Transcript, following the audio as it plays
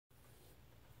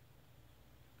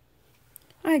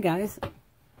Hi guys,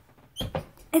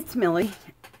 it's Millie,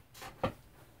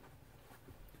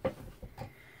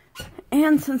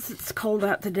 and since it's cold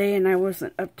out today and I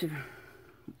wasn't up to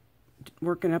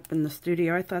working up in the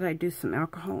studio, I thought I'd do some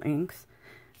alcohol inks.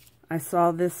 I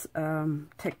saw this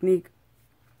technique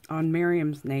on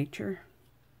Myriams Nature,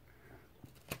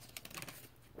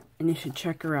 and you should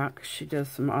check her out because she does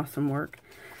some awesome work.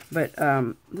 But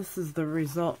this is the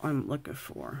result I'm looking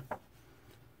for.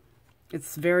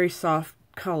 It's very soft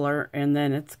color, and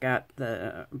then it's got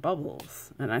the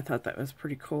bubbles, and I thought that was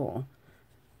pretty cool.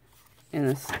 And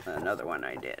this is another one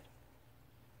I did.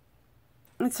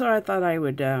 And so I thought I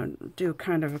would do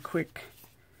kind of a quick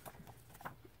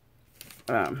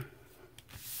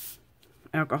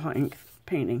alcohol ink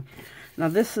painting. Now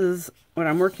this is, what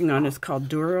I'm working on is called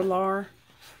Duralar.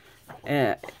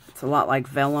 It's a lot like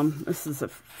vellum. This is a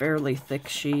fairly thick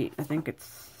sheet. I think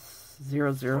it's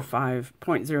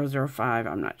 0.005.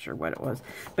 I'm not sure what it was.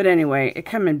 But anyway, it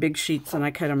come in big sheets and I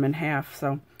cut them in half.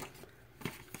 So,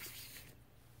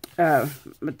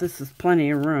 but this is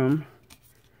plenty of room.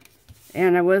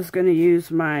 And I was going to use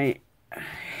my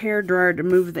hair dryer to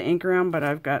move the ink around, but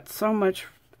I've got so much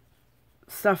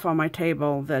stuff on my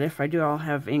table that if I do, I'll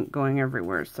have ink going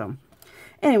everywhere. So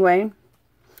anyway,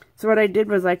 so what I did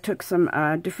was I took some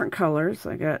different colors.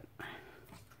 I got,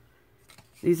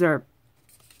 these are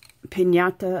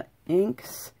Pinata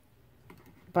inks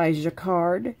by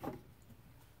Jacquard.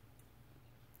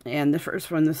 And the first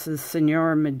one, this is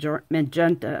Senora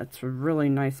Magenta. It's a really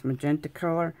nice magenta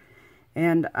color.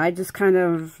 And I just kind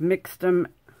of mixed them,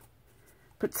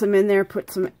 put some in there,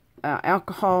 put some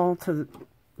alcohol to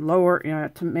lower, you know,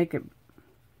 to make it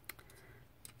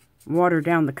water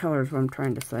down the color is what I'm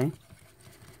trying to say.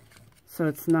 So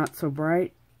it's not so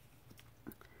bright.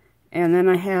 And then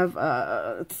I have,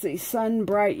 let's see, Sun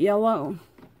Bright Yellow.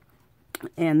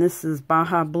 And this is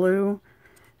Baja Blue.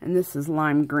 And this is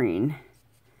Lime Green.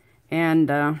 And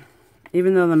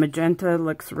even though the magenta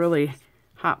looks really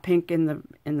hot pink in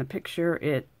the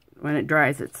picture, when it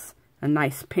dries, it's a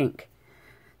nice pink.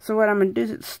 So what I'm going to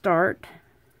do is start.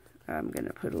 I'm going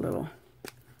to put a little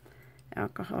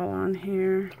alcohol on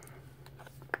here.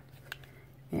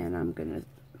 And I'm going to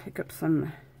pick up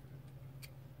some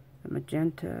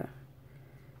magenta.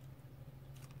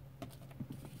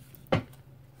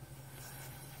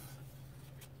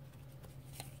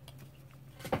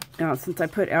 Now, since I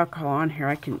put alcohol on here,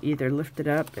 I can either lift it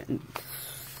up and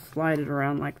slide it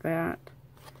around like that.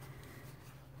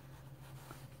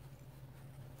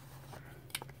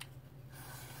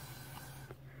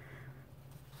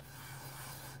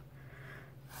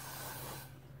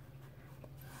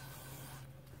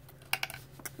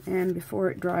 And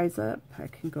before it dries up, I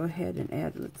can go ahead and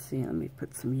add, let's see, let me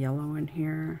put some yellow in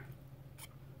here.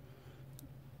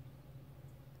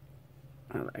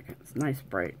 I like it. It's nice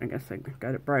bright. I guess I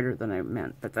got it brighter than I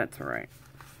meant, but that's all right.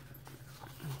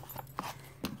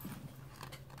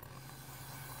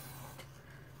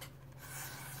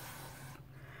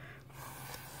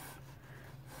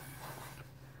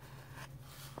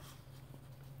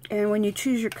 And when you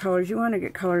choose your colors, you want to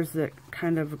get colors that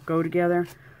kind of go together,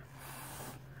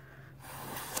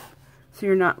 so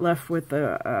you're not left with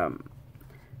a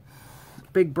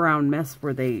big brown mess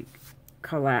where they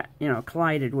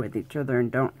collided with each other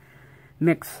and don't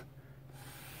mix.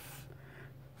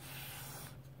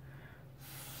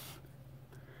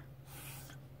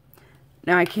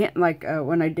 Now I can't, like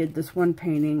when I did this one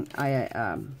painting,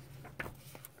 I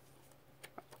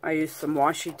used some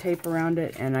washi tape around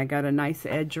it, and I got a nice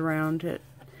edge around it,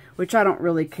 which I don't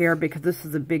really care because this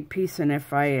is a big piece, and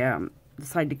if I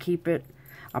decide to keep it,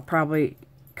 I'll probably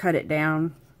cut it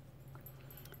down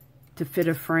to fit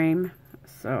a frame.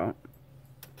 So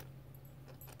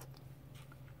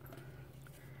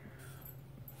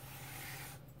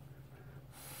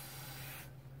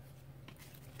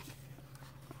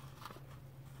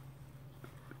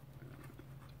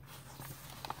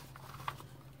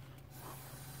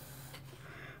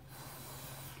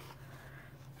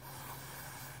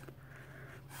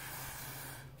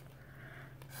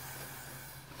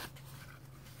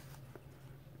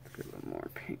a little more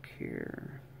pink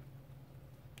here.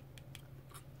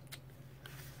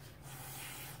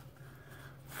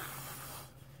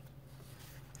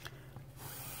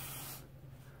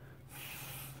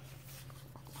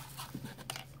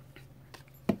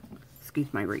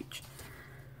 Excuse my reach.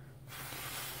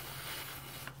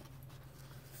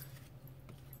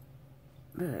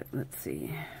 But let's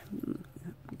see.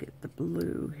 Get the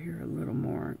blue here a little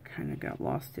more. Kind of got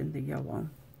lost in the yellow.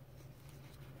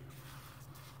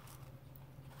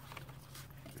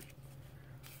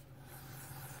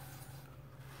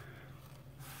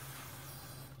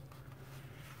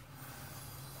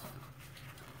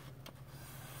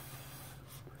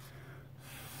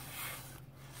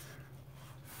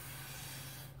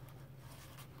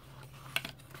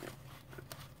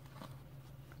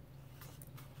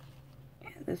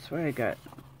 this way I got,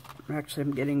 actually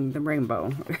I'm getting the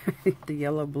rainbow, the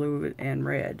yellow, blue, and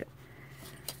red.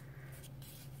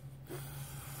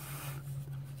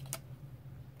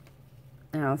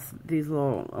 Now these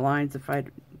little lines, if I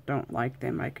don't like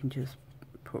them, I can just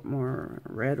put more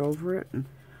red over it and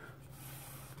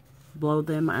blow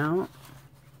them out.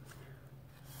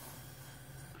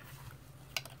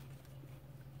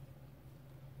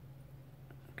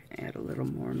 Okay, add a little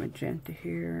more magenta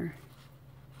here.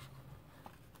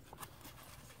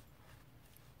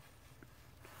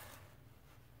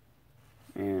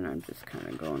 And I'm just kind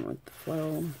of going with the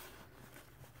flow.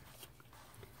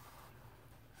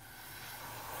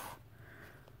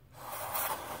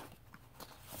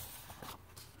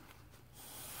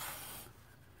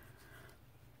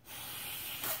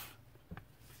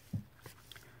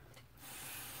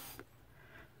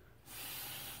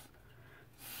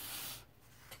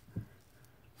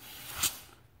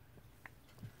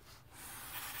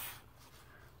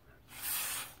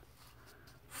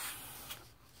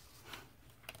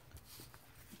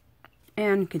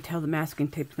 And you can tell the masking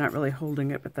tape's not really holding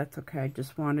it, but that's okay. I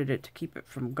just wanted it to keep it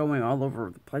from going all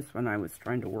over the place when I was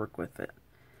trying to work with it.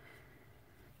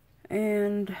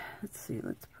 And let's see,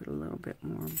 let's put a little bit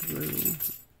more blue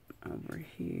over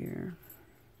here.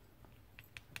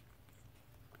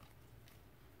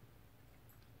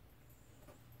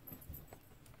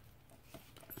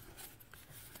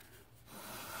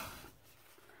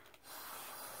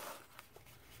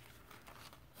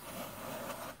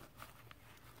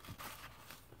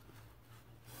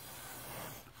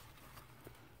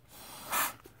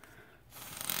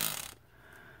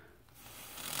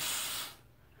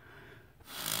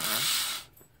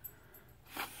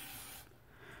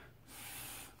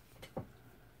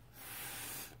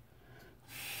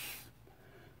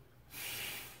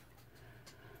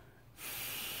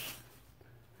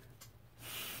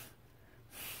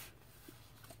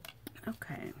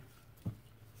 Okay.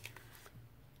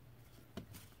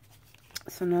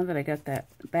 So now that I got that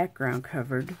background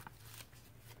covered,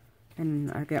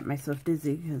 and I got myself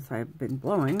dizzy because I've been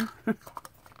blowing, I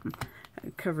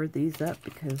covered these up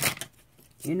because,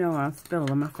 you know, I'll spill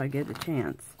them if I get a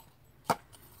chance.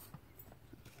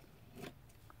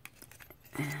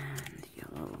 And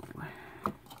yellow.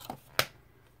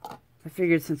 I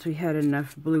figured since we had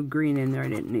enough blue-green in there, I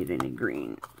didn't need any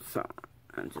green, so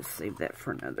I'll just save that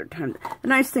for another time. The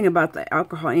nice thing about the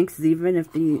alcohol inks is even if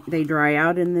they dry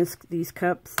out in these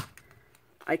cups,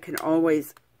 I can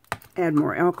always add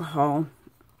more alcohol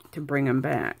to bring them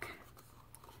back.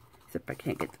 Except I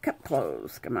can't get the cup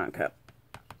closed. Come on, cup.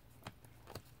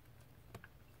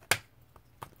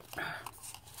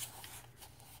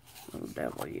 Little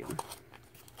devil, you.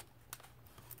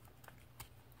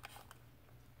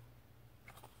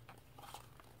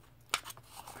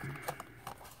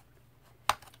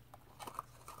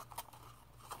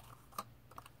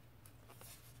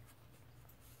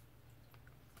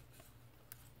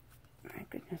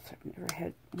 Goodness, I've never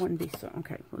had one be so...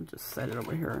 Okay, we'll just set it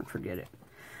over here and forget it.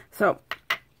 So,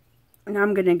 now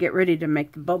I'm going to get ready to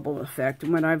make the bubble effect.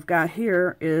 And what I've got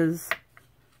here is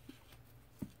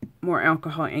more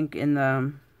alcohol ink in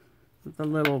the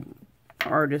little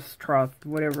artist trough,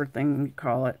 whatever thing you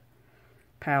call it,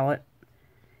 palette.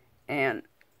 And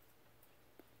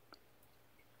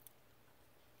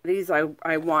these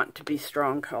I want to be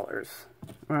strong colors.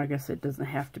 Well, I guess it doesn't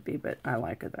have to be, but I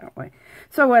like it that way.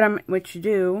 So what you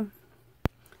do,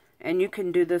 and you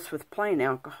can do this with plain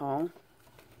alcohol,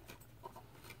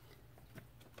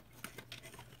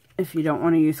 if you don't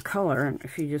want to use color,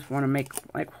 if you just want to make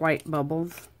like white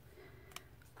bubbles,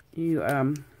 you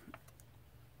I'm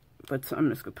just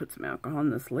going to put some alcohol on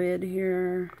this lid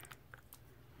here.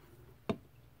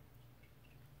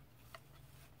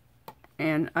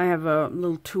 And I have a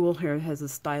little tool here that has a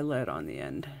stylet on the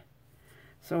end.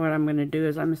 So what I'm going to do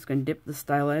is I'm just going to dip the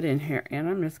stylet in here, and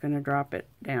I'm just going to drop it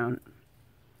down.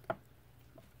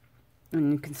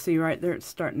 And you can see right there it's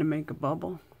starting to make a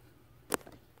bubble. See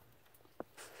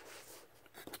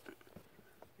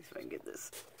if I can get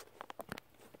this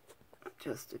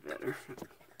adjusted better.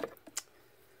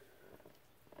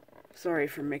 Sorry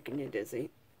for making you dizzy.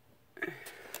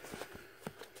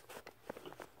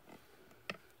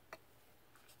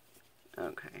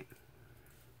 Okay.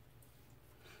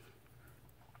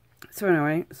 So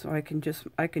anyway, so I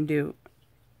can do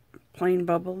plain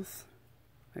bubbles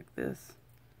like this.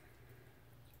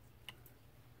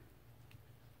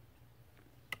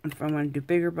 If I want to do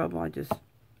bigger bubble, I just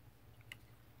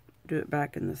do it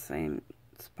back in the same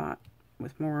spot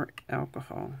with more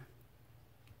alcohol.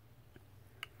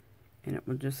 And it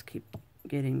will just keep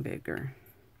getting bigger.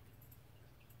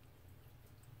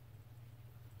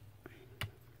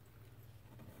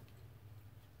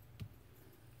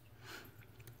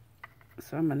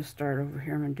 So I'm going to start over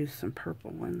here. I'm going to do some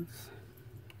purple ones.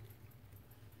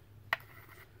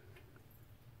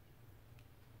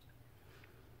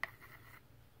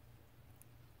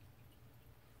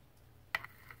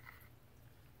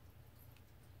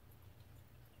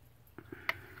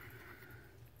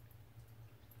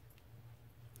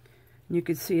 You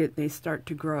can see it, they start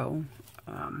to grow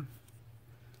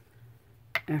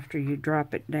after you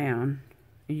drop it down.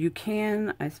 You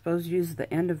can, I suppose, use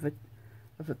the end of a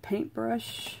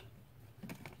paintbrush.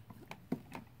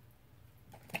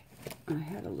 I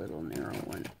had a little narrow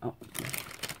one. Oh,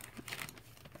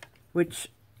 which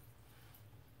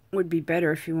would be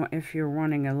better if you're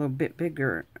wanting a little bit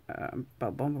bigger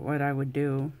bubble. But what I would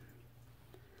do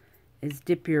is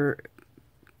dip your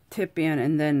tip in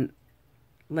and then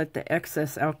let the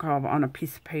excess alcohol on a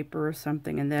piece of paper or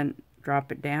something, and then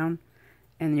drop it down,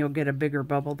 and you'll get a bigger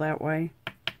bubble that way.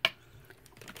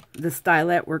 The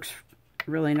stylet works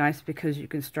really nice because you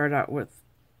can start out with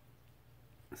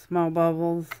small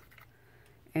bubbles,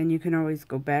 and you can always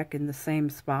go back in the same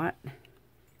spot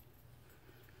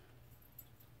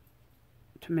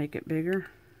to make it bigger.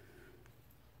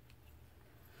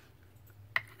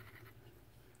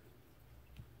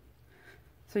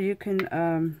 So you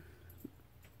can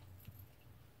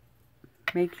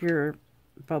make your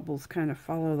bubbles kind of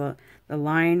follow the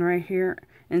line right here,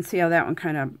 and see how that one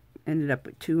kind of ended up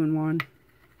with 2 in 1.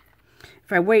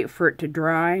 If I wait for it to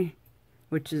dry,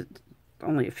 which is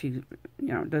only a few,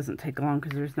 it doesn't take long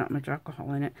because there's not much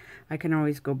alcohol in it, I can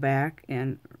always go back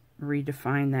and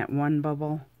redefine that one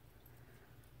bubble.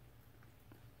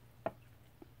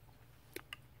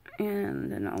 And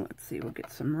then let's see, we'll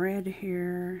get some red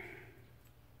here.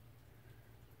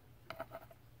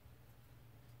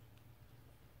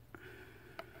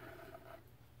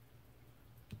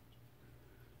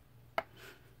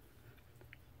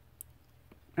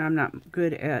 I'm not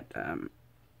good at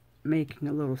making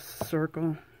a little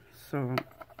circle, so,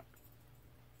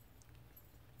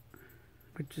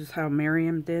 which is how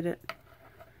Myriam did it.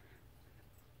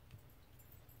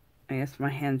 I guess my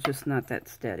hand's just not that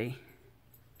steady.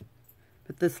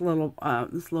 But this little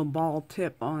ball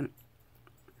tip on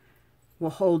will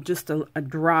hold just a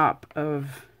drop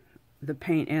of the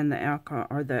paint and the alcohol,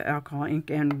 or the alcohol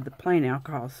ink and the plain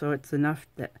alcohol, so it's enough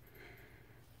that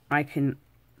I can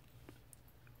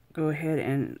go ahead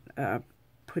and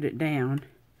put it down.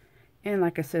 And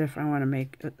like I said, if I want to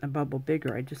make a bubble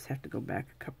bigger, I just have to go back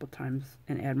a couple times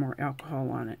and add more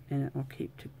alcohol on it, and it will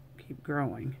keep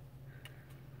growing.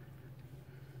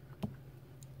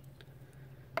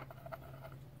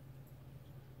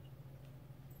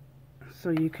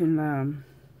 So you can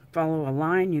follow a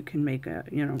line, you can make a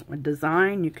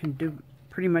design, you can do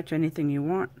pretty much anything you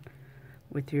want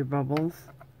with your bubbles.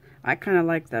 I kind of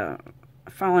like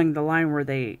following the line where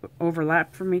they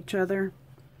overlap from each other.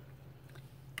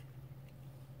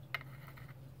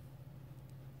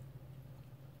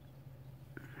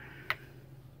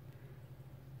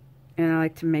 And I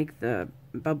like to make the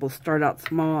bubbles start out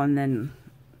small and then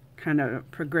kind of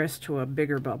progress to a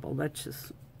bigger bubble. That's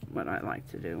just what I like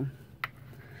to do.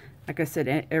 Like I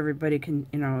said, everybody can,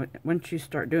 once you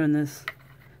start doing this,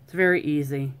 it's very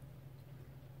easy.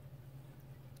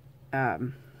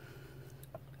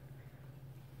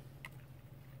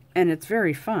 And it's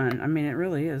very fun. I mean, it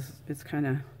really is. It's kind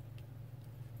of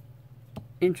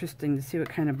interesting to see what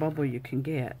kind of bubble you can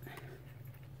get.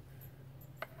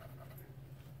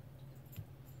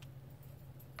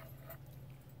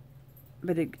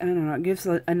 But I don't know, it gives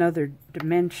another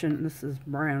dimension. This is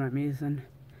brown I'm using.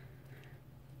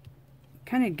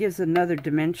 Kind of gives another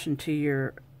dimension to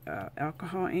your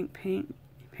alcohol ink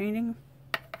painting.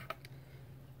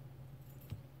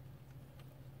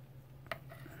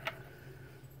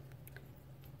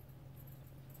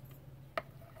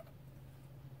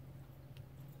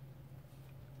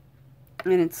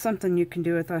 And it's something you can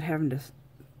do without having to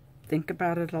think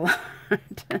about it a lot.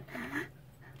 I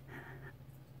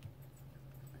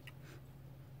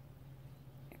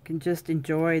can just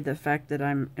enjoy the fact that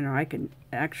I can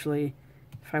actually,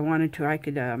 if I wanted to, I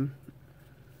could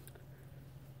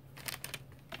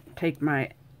take my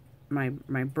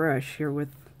brush here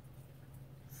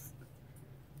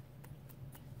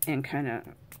and kind of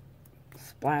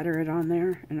splatter it on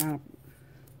there, and I'll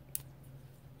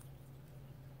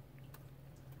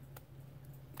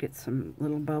get some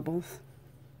little bubbles.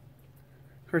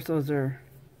 Of course, those are,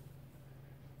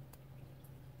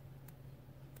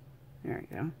 there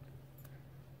you go.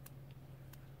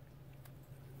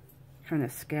 Kind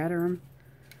of scatter them,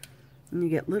 and you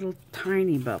get little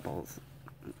tiny bubbles.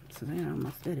 So I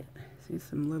almost did it. See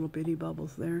some little bitty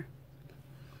bubbles there.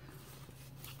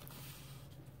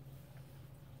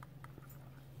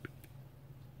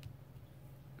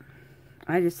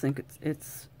 I just think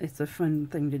it's a fun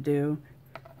thing to do.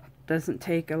 Doesn't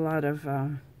take a lot of I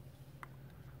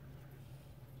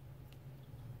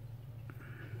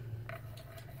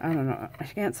don't know, I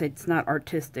can't say it's not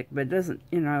artistic, but it doesn't,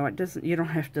 you know, it doesn't, you don't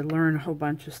have to learn a whole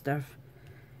bunch of stuff.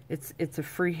 It's a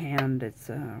freehand. It's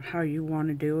how you want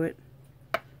to do it,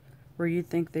 where you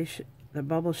think the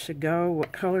bubbles should go,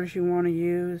 what colors you want to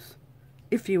use,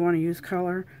 if you want to use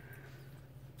color.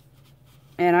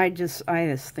 And I just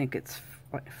think it's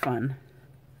fun.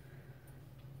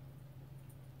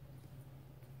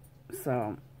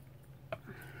 So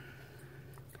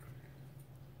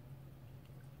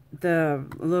the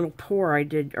little pour I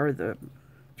did, or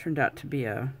turned out to be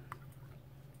a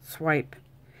swipe,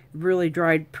 really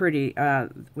dried pretty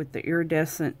with the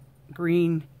iridescent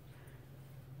green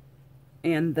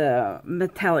and the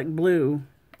metallic blue.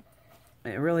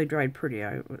 It really dried pretty.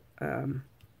 I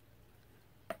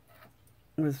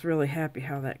was really happy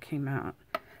how that came out.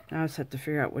 Now I just have to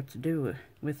figure out what to do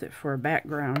with it for a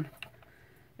background.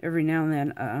 Every now and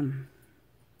then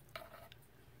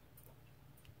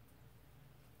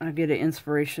I get an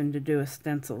inspiration to do a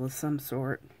stencil of some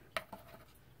sort.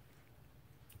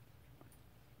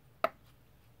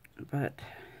 But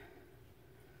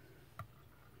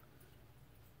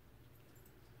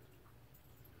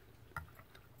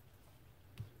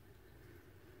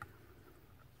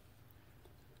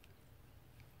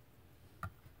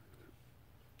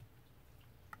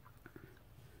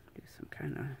do some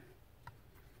kind of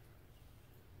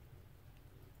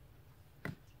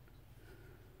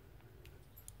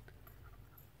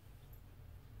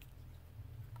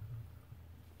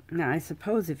now, I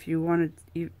suppose if you wanted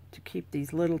to keep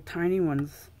these little tiny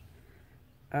ones,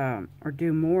 or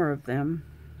do more of them,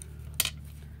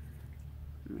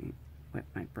 let me wet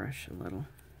my brush a little.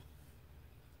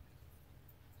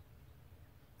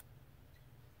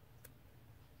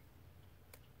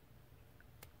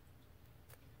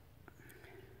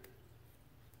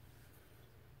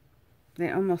 They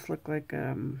almost look like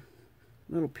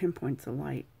little pinpoints of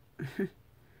light.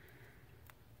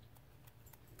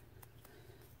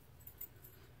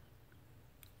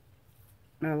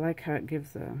 I like how it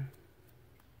gives a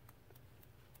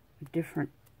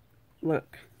different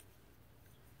look.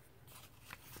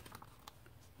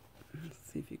 Let's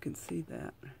see if you can see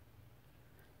that.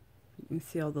 You can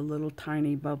see all the little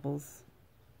tiny bubbles.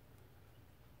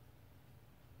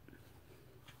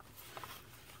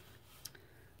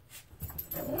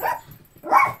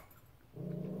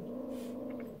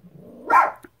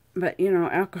 But, you know,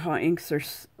 alcohol inks are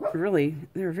really,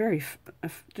 they're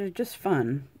just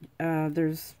fun.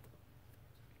 There's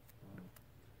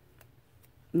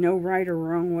no right or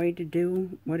wrong way to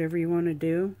do whatever you want to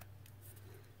do.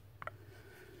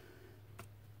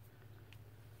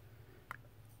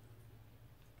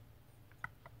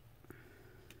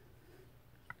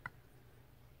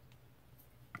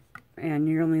 And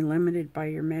you're only limited by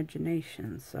your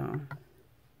imagination, so...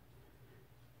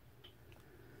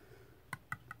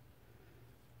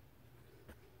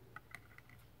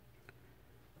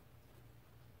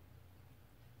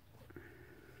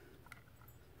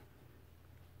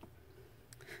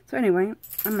 So anyway,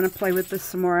 I'm going to play with this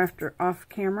some more off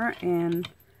camera, and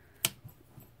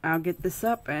I'll get this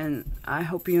up, and I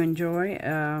hope you enjoy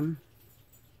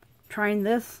trying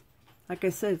this. Like I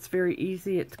said, it's very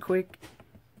easy, it's quick,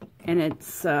 and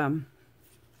it's I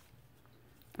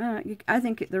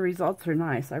think the results are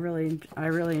nice. I really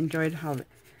enjoyed how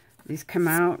these come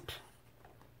out.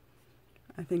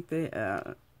 I think they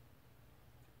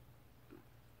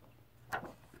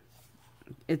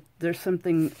there's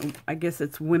something, I guess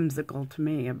it's whimsical to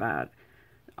me about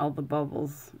all the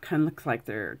bubbles. Kind of looks like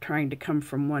they're trying to come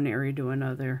from one area to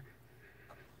another.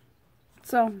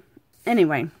 So,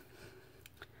 anyway,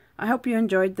 I hope you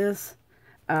enjoyed this.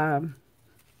 Give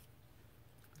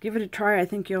it a try. I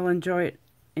think you'll enjoy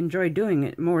doing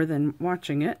it more than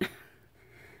watching it.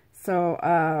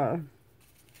 So,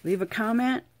 leave a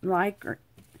comment, like, or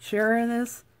share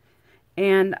this.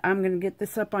 And I'm going to get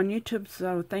this up on YouTube,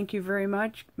 so thank you very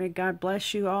much. May God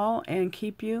bless you all and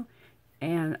keep you.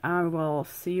 And I will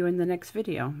see you in the next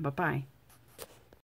video. Bye-bye.